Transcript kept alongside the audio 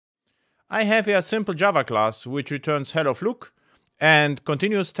I have here a simple Java class which returns hello Fluke, and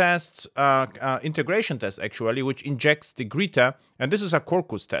continuous tests, integration test actually, which injects the greeter, and this is a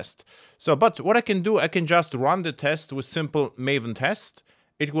Quarkus test. So, but what I can do, I can just run the test with simple Maven test.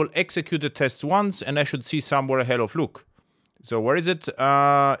 It will execute the test once, and I should see somewhere hello Fluke. So where is it?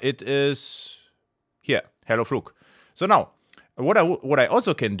 It is here, hello Fluke. So now, what I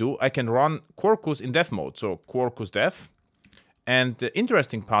also can do, I can run Quarkus in dev mode. So Quarkus dev. And the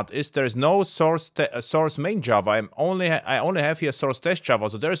interesting part is there is no source main Java. I only have here source test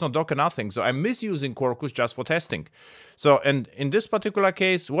Java, so there is no Docker, nothing. So I'm misusing Quarkus just for testing. So, and in this particular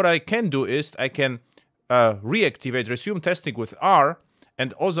case, what I can do is I can resume testing with R,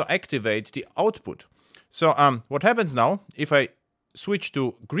 and also activate the output. So what happens now, if I switch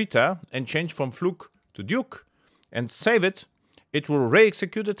to greeter and change from Fluke to Duke and save it, it will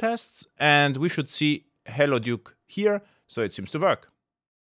re-execute the tests, and we should see hello Duke here. So it seems to work.